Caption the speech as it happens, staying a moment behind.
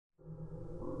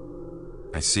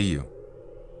I see you.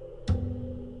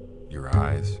 Your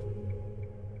eyes.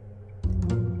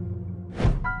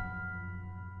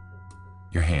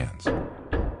 Your hands.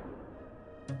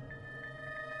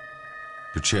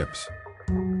 Your chips.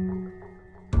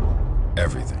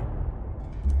 Everything.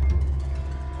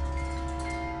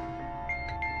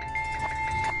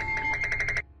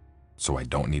 So I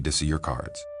don't need to see your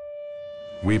cards.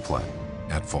 We play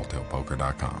at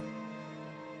fulltailpoker.com.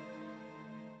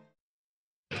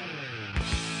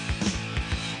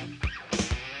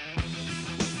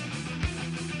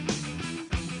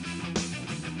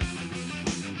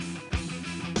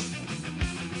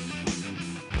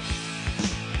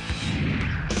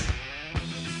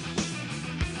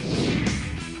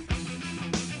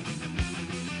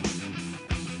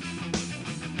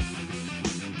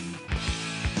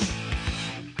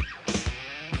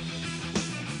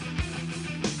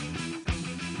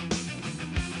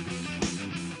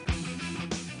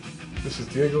 This is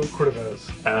Diego Cordovez.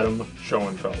 Adam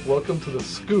Schoenfeld. Welcome to The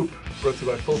Scoop, brought to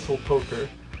you by Full Tilt Poker.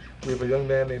 We have a young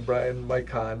man named Bryan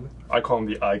Micon. I call him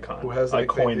the Icon. Who has I the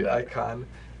coined that. Icon.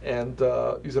 And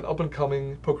he's an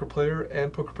up-and-coming poker player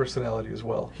and poker personality as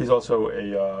well. He's also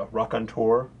a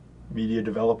raconteur, media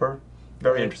developer.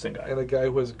 Very interesting guy. And a guy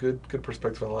who has good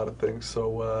perspective on a lot of things.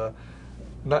 So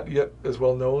not yet as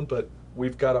well known, but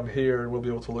we've got him here, and we'll be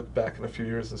able to look back in a few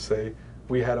years and say,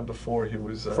 we had him before he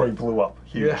was... before he blew up.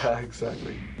 Huge. Yeah,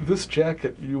 exactly. This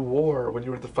jacket you wore when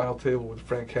you were at the final table with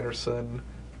Frank Henderson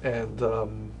and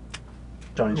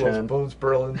Johnny Chan. Bones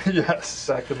Berlin. Yes.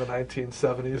 Back in the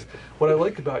 1970s. What I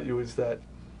like about you is that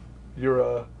you're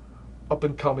a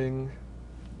up-and-coming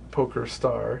poker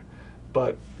star,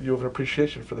 but you have an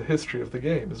appreciation for the history of the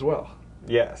game as well.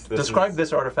 Yes. Describe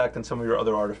this artifact and some of your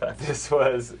other artifacts. This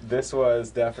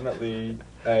was definitely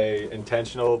a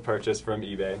intentional purchase from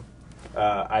eBay.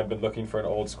 I've been looking for an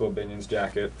old school Binions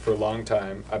jacket for a long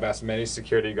time. I've asked many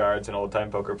security guards and old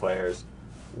time poker players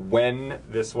when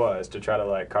this was to try to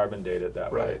like carbon date it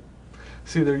that way. Right.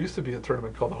 See, there used to be a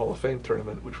tournament called the Hall of Fame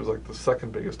tournament, which was like the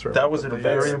second biggest tournament. That was a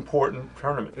very important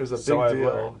tournament. It was a big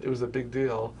deal. It was a big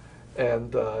deal.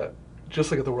 And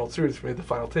just like at the World Series, if you made the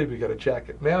final table, you got a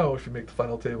jacket. Now, if you make the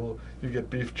final table, you get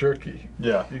beef jerky.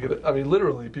 Yeah. You get. I mean,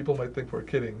 literally, people might think we're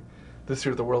kidding. This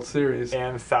year at the World Series.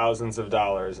 And thousands of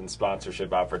dollars in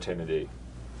sponsorship opportunity.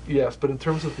 Yes, but in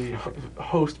terms of the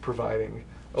host providing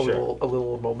a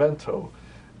little memento,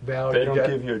 now they don't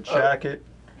give you a jacket.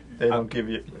 They don't give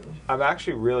you. I'm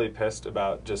actually really pissed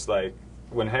about just like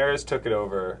when Harris took it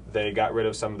over, they got rid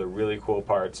of some of the really cool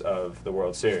parts of the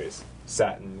World Series.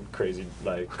 Satin, crazy,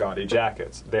 like gaudy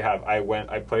jackets. They have.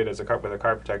 I played as with a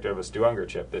card protector of a Stu Unger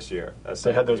chip this year.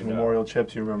 They had those memorial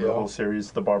chips. You remember the whole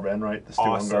series, the Barbara Enright, the Stu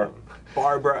Unger.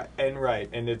 Barbara Enright,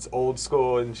 and it's old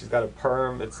school, and she's got a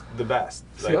perm. It's the best.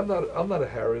 See, I'm not a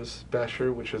Harris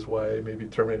basher, which is why I may be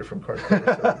terminated from card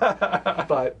protector.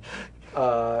 But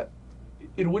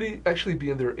it would actually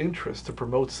be in their interest to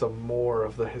promote some more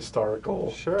of the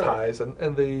historical ties,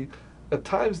 and they at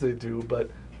times they do, but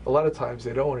a lot of times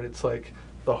they don't, and it's like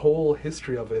the whole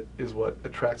history of it is what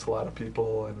attracts a lot of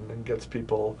people and gets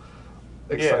people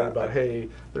excited about, hey,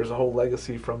 there's a whole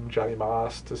legacy from Johnny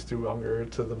Moss to Stu Unger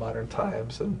to the modern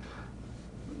times, and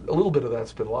a little bit of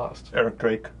that's been lost. Eric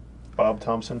Drake, Bob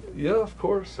Thompson. Yeah, of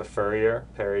course. The Furrier,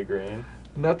 Perry Green.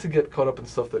 Not to get caught up in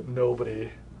stuff that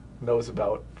nobody knows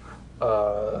about.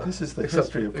 This is the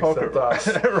history of poker.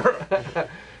 Except us.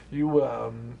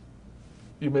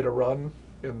 You made a run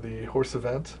in the H.O.R.S.E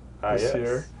event this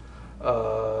year.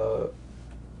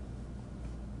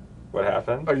 What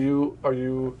happened? Are you?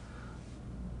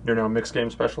 You're now a mixed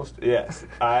game specialist? Yes.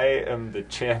 I am the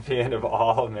champion of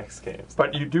all mixed games.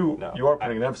 But you do. No, you are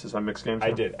putting an emphasis on mixed games.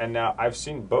 I did, and now I've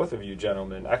seen both of you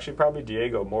gentlemen. Actually, probably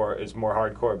Diego is more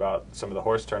hardcore about some of the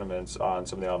horse tournaments on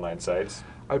some of the online sites.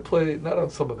 I play not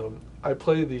on some of them. I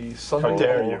play the Sunday. How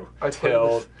dare you?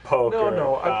 Tilt, poker.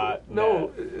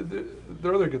 No.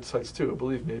 There are other good sites too,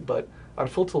 believe me. But on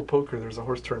Full Tilt Poker, there's a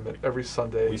horse tournament every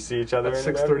Sunday. We see each other at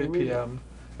 6:30 p.m.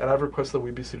 And I've requested that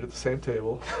we be seated at the same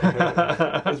table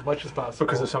as much as possible.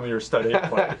 Because of some of your study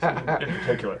players in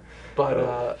particular.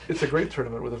 But it's a great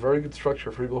tournament with a very good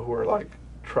structure for people who are like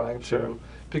trying to,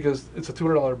 because it's a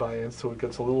 $200 buy-in, so it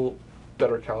gets a little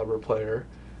better caliber player.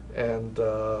 And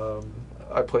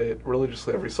I play it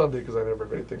religiously every Sunday because I never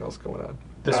have anything else going on.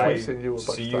 This I've week, seen you a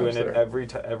bunch see of you times in it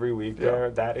every week there.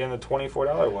 That and the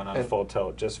 $24 one on Full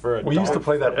Tilt just for a We used to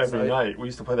play that every night. We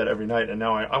used to play that every night, and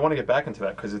now I want to get back into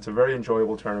that because it's a very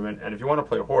enjoyable tournament. And if you want to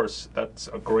play a horse, that's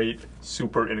a great,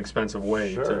 super inexpensive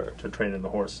way to train in the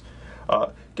horse.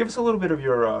 Give us a little bit of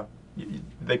your.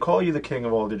 They call you the king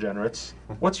of all degenerates.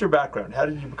 What's your background? How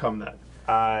did you become that?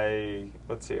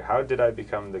 let's see, how did I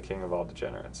become the king of all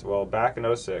degenerates? Well, back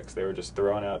in '06, they were just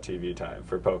throwing out TV time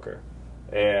for poker.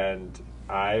 And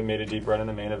I made a deep run in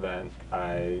the main event.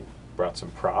 I brought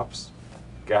some props,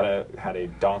 had a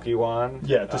donkey wand.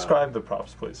 Yeah, describe the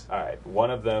props, please. All right, one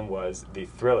of them was the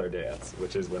thriller dance,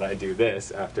 which is when I do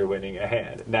this after winning a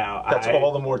hand. Now, that's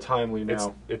all the more timely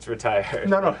now. It's retired.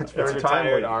 No, it's very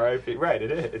retired, timely. RIP. Right,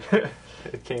 it is.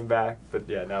 It came back, but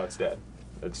yeah, now it's dead.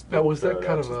 Now, was that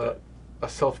kind of a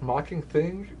self-mocking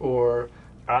thing, or?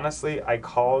 Honestly, I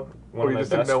called one of my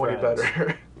best friends. Or you just didn't know any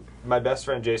better? My best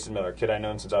friend, Jason Miller, kid I'd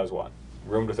known since I was 1.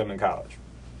 Roomed with him in college.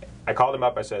 I called him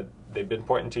up. I said, they've been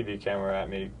pointing TV camera at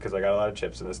me because I got a lot of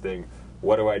chips in this thing.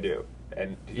 What do I do?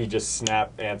 And he just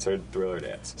answered thriller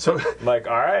dance. So I'm like,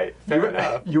 all right, fair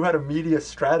enough. You had a media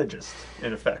strategist,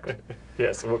 in effect.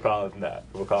 Yes, we'll call him that.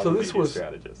 We'll call him a media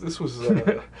strategist. This was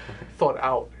thought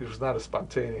out. It was not a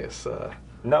spontaneous...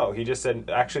 No, he just said,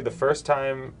 actually, the first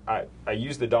time I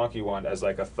used the donkey wand as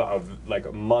like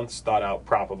a month's thought out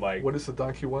prop of like... What is the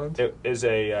donkey wand? It is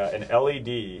an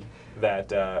LED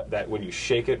that when you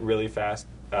shake it really fast,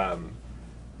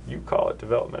 you call it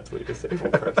developmentally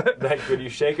disabled person. Like when you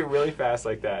shake it really fast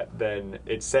like that, then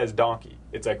it says donkey.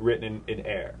 It's like written in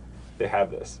air. They have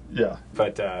this. Yeah.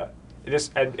 But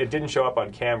it didn't show up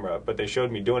on camera, but they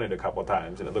showed me doing it a couple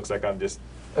times, and it looks like I'm just...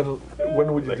 And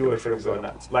when would you do it, for example? example?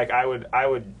 Nuts. Like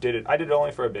I did it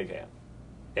only for a big hand.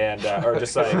 And or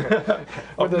just like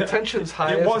when the tension's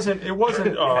high. It wasn't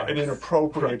an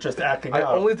inappropriate just acting out. I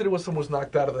only did it when someone was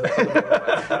knocked out of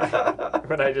the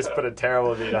when I just put a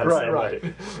terrible beat on somebody.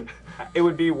 Right. It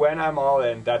would be when I'm all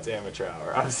in. That's amateur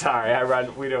hour. I'm sorry.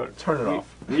 We don't turn it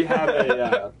off. We have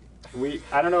a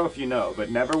I don't know if you know,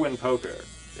 but Never Win Poker,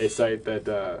 a site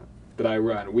that I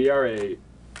run. We are a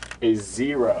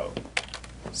zero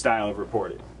style of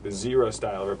reporting. The zero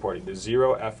style of reporting, the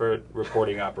zero effort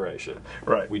reporting operation.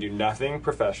 Right. We do nothing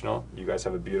professional. You guys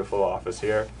have a beautiful office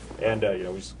here, and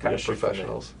we just kind of shoot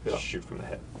professionals. Shoot from the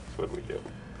hip. That's what we do.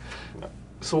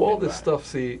 So all this stuff,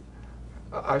 see,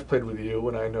 I've played with you,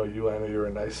 and I know you. I know you're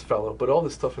a nice fellow, but all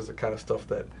this stuff is the kind of stuff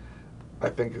that I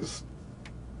think is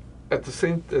at the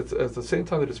same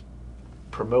time that it's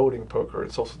promoting poker,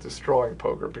 it's also destroying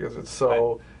poker because it's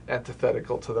so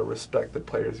antithetical to the respect that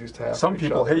players used to have. Some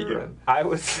people hate you. I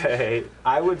would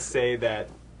say that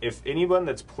if anyone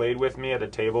that's played with me at a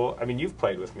table, I mean, you've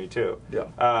played with me too. Yeah.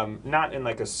 Not in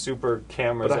like a super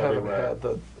cameras everywhere. But I haven't had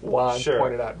the wand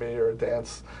pointed at me or a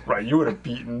dance. Right, you would have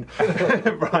beaten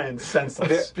Bryan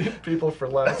senseless. People for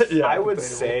less. Yeah. I would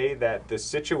say that the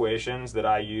situations that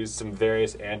I used some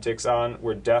various antics on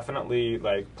were definitely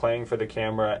like playing for the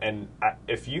camera. And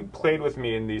if you played with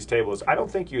me in these tables, I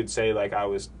don't think you would say like I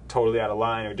was totally out of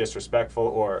line or disrespectful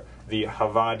or the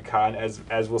Havad Khan,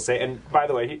 as we'll say. And by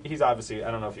the way, he's obviously,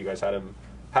 I don't know if you guys had him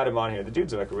on here. The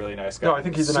dude's like a really nice guy. No, I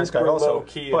think he's a nice guy also.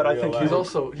 But I think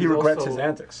he regrets his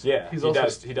antics. Yeah, he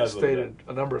does stated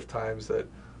a number of times that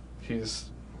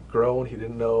he's grown, he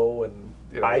didn't know, and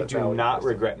I do not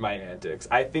regret my antics.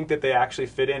 I think that they actually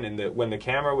fit in when the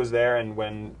camera was there and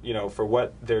when, for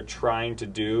what they're trying to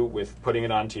do with putting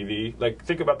it on TV. Like,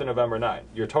 think about the November 9.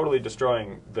 You're totally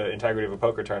destroying the integrity of a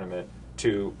poker tournament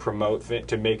to promote,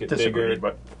 to make it bigger.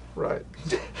 But right.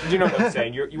 Do you know what I'm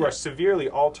saying? You are severely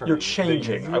altering You're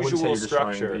changing the usual the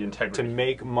structure integrity. to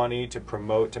make money, to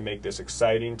promote, to make this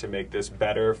exciting, to make this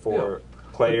better for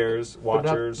players,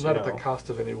 watchers. Not at the cost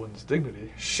of anyone's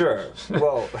dignity. Sure.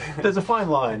 Well, there's a fine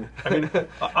line. I mean,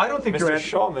 I don't think Mr.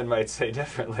 Shulman might say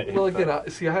differently. Well, again, I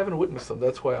haven't witnessed them.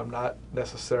 That's why I'm not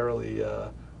necessarily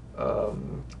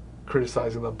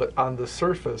criticizing them. But on the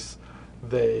surface,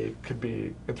 they could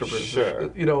be interpreted. Sure.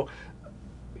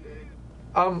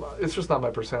 It's just not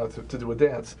my personality to do a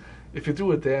dance. If you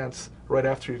do a dance right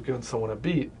after you've given someone a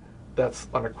beat, that's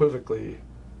unequivocally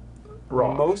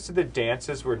wrong. Most of the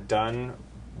dances were done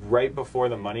right before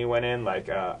the money went in. Like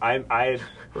I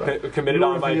had committed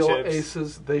all my chips.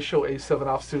 Aces. They show A7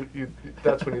 offsuit.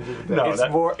 That's when you do the dance.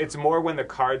 It's more when the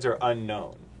cards are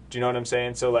unknown. Do you know what I'm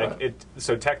saying? So like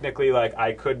so technically like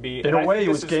I could be in a way it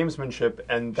was gamesmanship,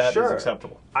 and that is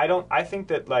acceptable. I think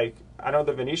that like I know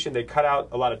the Venetian, they cut out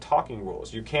a lot of talking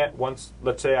rules. You can't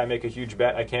let's say I make a huge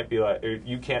bet, I can't be like,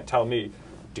 you can't tell me,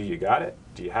 do you got it?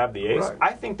 Do you have the ace? Right.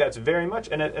 I think that's very much,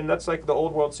 and that's like the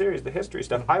old World Series, the history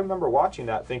stuff. I remember watching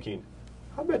that thinking,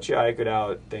 I bet you I could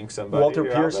outthink somebody. Walter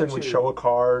Pearson would show a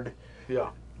card.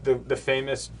 Yeah. The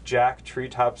famous Jack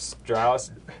Treetop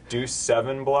Strauss Deuce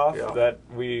 7 bluff that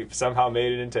we somehow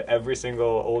made it into every single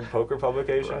old poker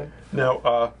publication. Right.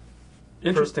 Now,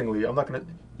 interestingly, I'm not going to...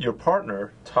 Your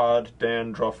partner, Todd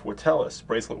Dan Druff Watellis,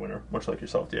 bracelet winner, much like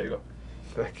yourself, Diego,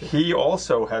 He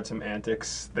also had some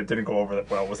antics that didn't go over that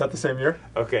well. Was that the same year?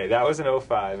 Okay, that was in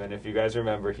 05, and if you guys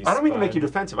remember, I don't mean to make you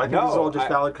defensive. I think this is all just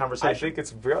valid conversation. I think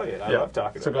it's brilliant. I love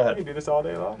talking so about it. go ahead. We can do this all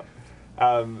day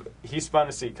long. He spun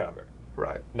a seat cover.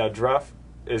 Right. Now, Druff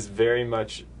is very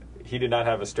much... He did not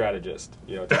have a strategist,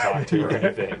 to talk to or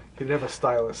anything. He didn't have a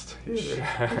stylist. He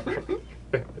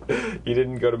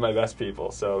didn't go to my best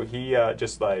people. So he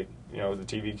just the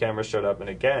TV camera showed up, and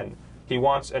again, he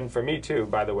wants, and for me too,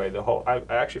 by the way, I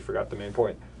actually forgot the main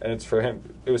point, and it's for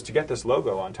him. It was to get this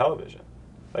logo on television.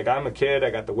 Like, I'm a kid, I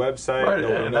got the website, right,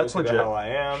 nobody and knows that's who legit. the hell I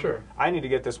am. Sure. I need to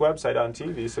get this website on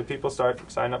TV so people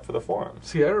sign up for the forums.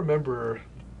 See, I remember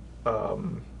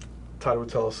Todd would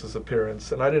tell us his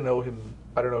appearance, and I didn't know him.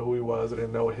 I don't know who he was. I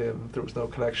didn't know him. There was no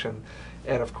connection.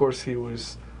 And of course, he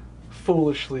was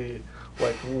foolishly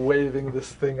waving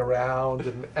this thing around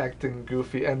and acting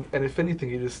goofy. And if anything,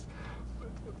 he just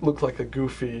looked like a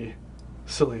goofy,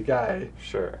 silly guy.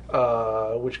 Sure.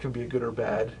 Which can be a good or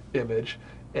bad image.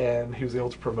 And he was able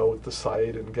to promote the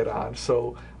site and get on.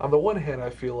 So on the one hand, I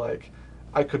feel like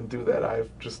I couldn't do that. I've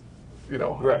just,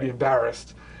 I'd be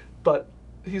embarrassed. But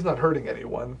he's not hurting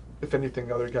anyone. If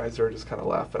anything, other guys are just kind of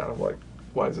laughing at him like,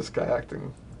 why is this guy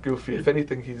acting goofy? If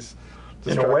anything, he's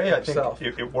in a way, I himself.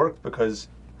 think it worked because,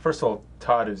 first of all,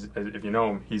 Todd is, if you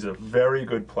know him, he's a very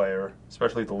good player,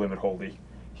 especially at the limit hold'em.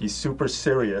 He's super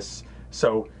serious,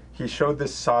 so he showed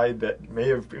this side that may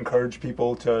have encouraged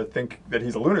people to think that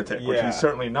he's a lunatic, which he's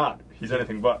certainly not. He's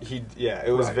anything but.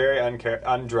 It was very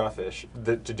undruffish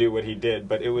to do what he did,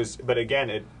 but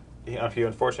again, he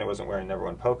unfortunately wasn't wearing number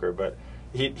one poker, but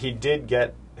he did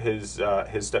get his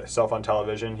self on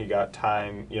television. He got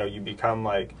time. You become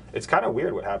it's kind of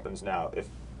weird what happens now. If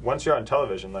once you're on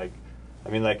television,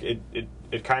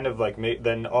 it kind of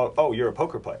then you're a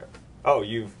poker player.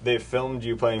 They've filmed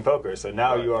you playing poker, so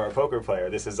now you are a poker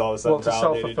player. This is all of a sudden it's a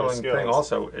validated your self-fulfilling thing.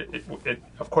 Also, it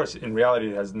of course in reality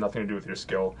it has nothing to do with your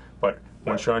skill. But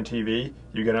once you're on TV,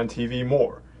 you get on TV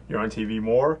more. You're on TV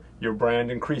more, your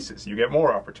brand increases. You get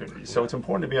more opportunities. So it's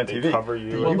important to be on TV. Cover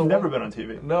you. You've never been on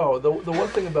TV. No, the one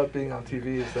thing about being on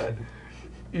TV is that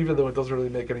even though it doesn't really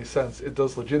make any sense, it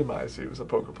does legitimize you as a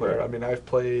poker player. Right. I mean, I've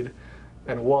played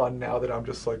and won. Now that I'm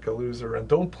just like a loser and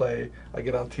don't play, I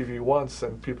get on TV once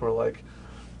and people are like,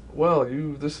 well,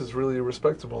 this is really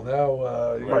respectable.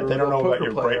 Now you're right, they don't a know poker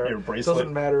about player. your bracelet.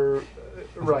 Doesn't matter,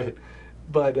 right.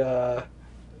 But,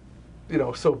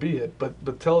 so be it.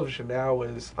 But television now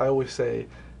is, I always say,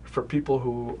 for people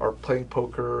who are playing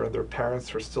poker and their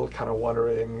parents are still kind of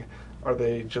wondering, are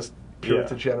they just pure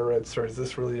degenerates, or is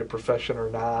this really a profession or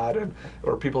not?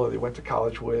 Or people that they went to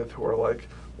college with who are like,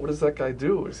 what does that guy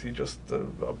do? Is he just a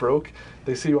broke?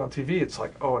 They see you on TV, it's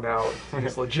like, oh, now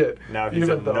he's legit. Now he's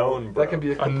a known broke. That can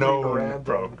be a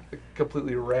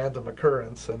completely random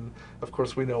occurrence. And of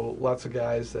course, we know lots of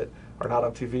guys that are not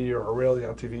on TV or are rarely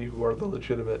on TV who are the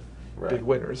legitimate big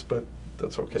winners, but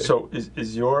that's okay. So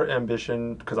is your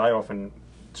ambition, because I often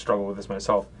struggle with this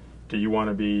myself, do you want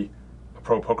to be a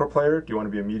pro poker player? Do you want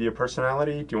to be a media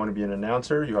personality? Do you want to be an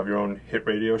announcer? You have your own hit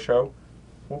radio show?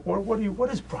 What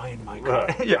is Bryan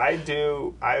Micon? I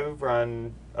do. I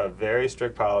run a very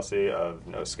strict policy of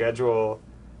no schedule,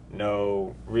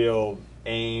 no real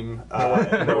aim,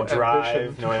 no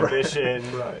drive, no ambition,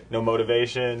 no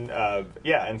motivation.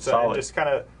 And so I just kind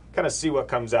of see what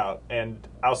comes out. And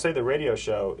I'll say the radio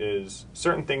show is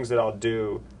certain things that I'll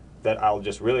do that I'll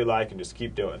just really like and just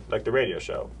keep doing, like the radio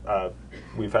show.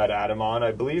 We've had Adam on,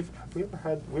 I believe. Have we ever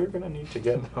had? We're going to need to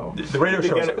get the radio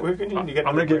show. We're going to need to get.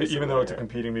 I'm going to give it, even though it's a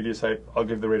competing media site, I'll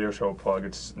give the radio show a plug.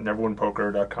 It's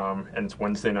neveronepoker.com, and it's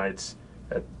Wednesday nights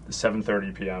at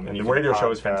 7:30 p.m. And the radio show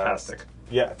is fantastic.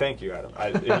 Yeah, thank you, Adam.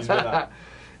 He's been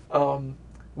on.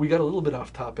 We got a little bit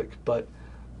off topic, but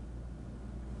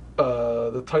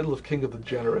the title of King of the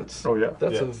Degenerates. Oh yeah,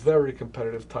 that's a very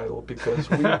competitive title because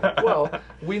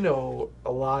we know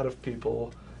a lot of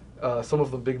people, some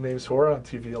of them big names who are on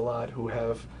TV a lot, who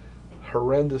have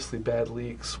horrendously bad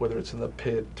leaks, whether it's in the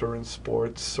pit or in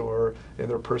sports or in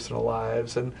their personal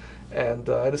lives, and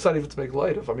it's not even to make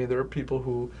light of. I mean, there are people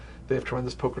who they have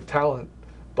tremendous poker talent,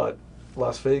 but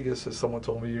Las Vegas, as someone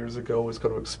told me years ago, is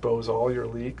going to expose all your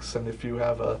leaks, and if you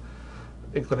have a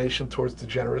inclination towards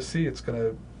degeneracy, it's going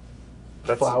to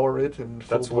flower it and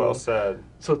that's well said.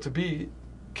 So to be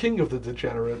king of the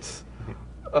degenerates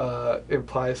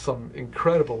implies some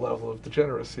incredible level of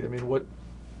degeneracy. I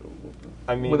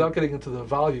mean, without getting into the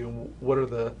volume, what are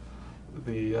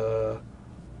the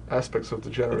aspects of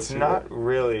degeneracy? It's not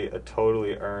really a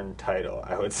totally earned title,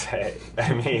 I would say.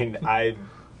 I mean, I'm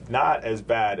not as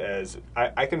bad as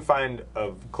I can find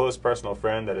a close personal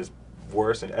friend that is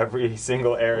worse in every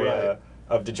single area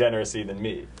of degeneracy than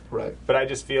me. Right. But I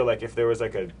just feel like if there was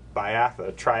like a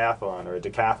triathlon or a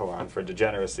decathlon for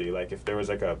degeneracy, like if there was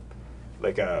like a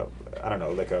I don't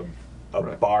know, like a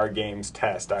Right. bar games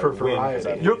test, I For would win. 'Cause variety.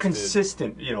 I You're wasted-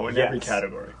 consistent, you know, in every Yes.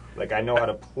 category. Like I know how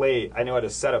to play. I know how to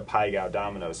set a Pai Gow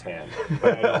dominoes hand,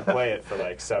 but I don't play it for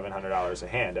like $700 a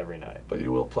hand every night. But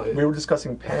you will play it. We were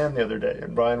discussing Pan the other day,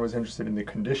 and Brian was interested in the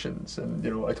conditions, and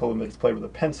you know, I told him that it's played with a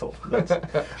pencil. That's,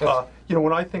 you know,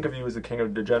 when I think of you as the king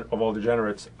of all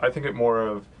degenerates, I think it more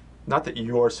of not that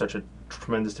you're such a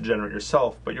tremendous degenerate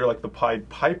yourself, but you're like the Pied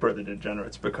Piper of the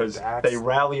degenerates because they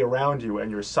rally around you and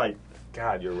your sight.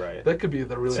 God, you're right. That could be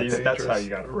the really dangerous. That's how you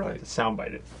got to right.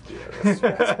 soundbite it. Yeah,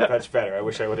 that's much better. I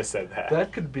wish I would have said that.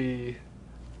 That could be.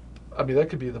 I mean, that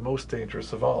could be the most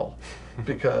dangerous of all,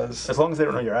 because. As long as they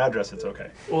don't know your address, it's okay.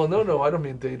 Well, no, I don't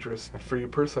mean dangerous for you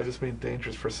personally. I just mean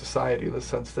dangerous for society in the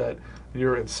sense that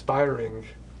you're inspiring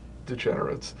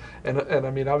degenerates. And I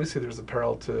mean, obviously there's a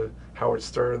parallel to Howard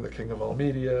Stern, the king of all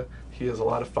media. He has a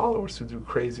lot of followers who do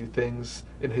crazy things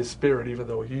in his spirit, even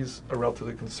though he's a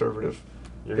relatively conservative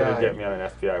You're guy. gonna get me on an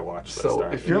FBI watch list. So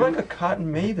aren't if You're you- like a Cotton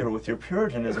Mather with your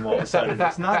Puritanism all of a sudden.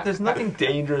 There's nothing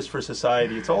dangerous for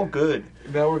society. It's all good.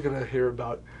 Now we're gonna hear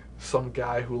about some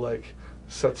guy who like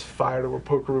sets fire to a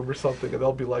poker room or something, and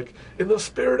they'll be like, "In the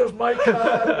spirit of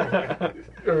Micon,"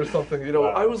 or something. You know,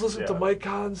 I was listening to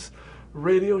Micon's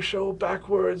radio show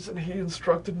backwards, and he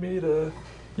instructed me to.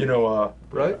 You know,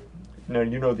 Right? Now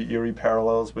you know the eerie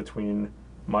parallels between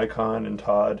Micon and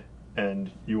Todd and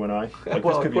you and I. Like,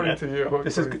 Well, this could be according to you,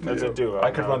 This is according to That's you. a duo.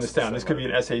 I could No, run it's this down. This could be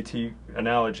an SAT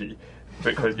analogy,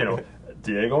 because you know,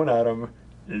 Diego and Adam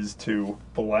is to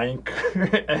blank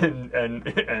and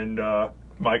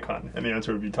Micon, and the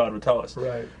answer would be Todd would tell us.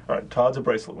 Right. All right. Todd's a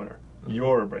bracelet winner.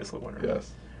 You're a bracelet winner.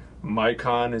 Yes.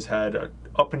 Micon has had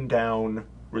up and down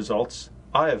results.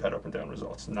 I have had up and down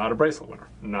results. Not a bracelet winner.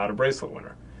 Not a bracelet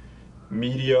winner.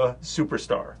 Media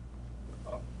superstar.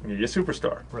 Media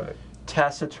superstar. Right.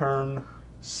 Taciturn,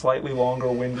 slightly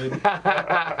longer-winded.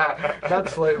 Not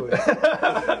slightly.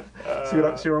 See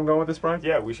where I'm going with this, Brian?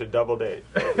 Yeah, we should double date.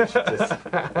 We should just...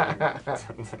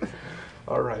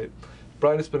 All right,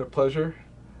 Brian, it's been a pleasure,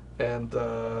 and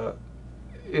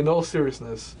in all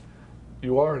seriousness,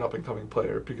 you are an up-and-coming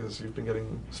player because you've been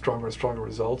getting stronger and stronger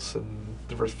results and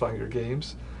diversifying your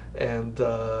games, and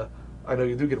I know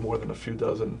you do get more than a few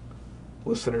dozen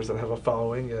listeners that have a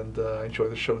following, and I enjoy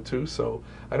the show too, so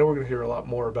I know we're going to hear a lot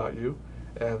more about you,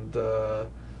 and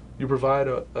you provide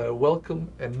a welcome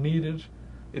and needed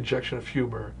injection of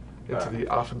humor into the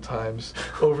oftentimes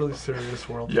overly serious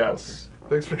world of Yes. poker.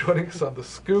 Thanks for joining us on The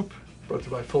Scoop, brought to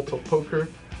you by Full Tilt Poker.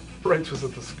 Write to us at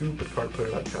thescoop at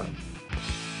cardplayer.com.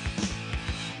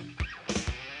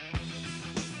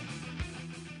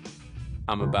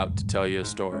 I'm about to tell you a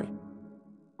story.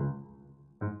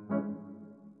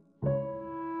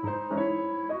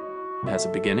 It has a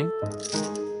beginning,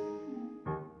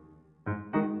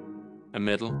 a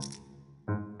middle,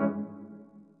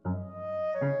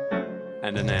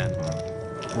 and an end.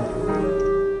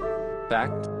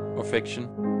 Fact or fiction,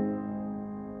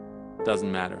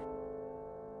 doesn't matter.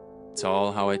 It's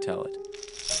all how I tell it.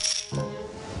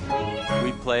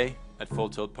 We play at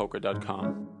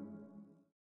fulltiltpoker.com.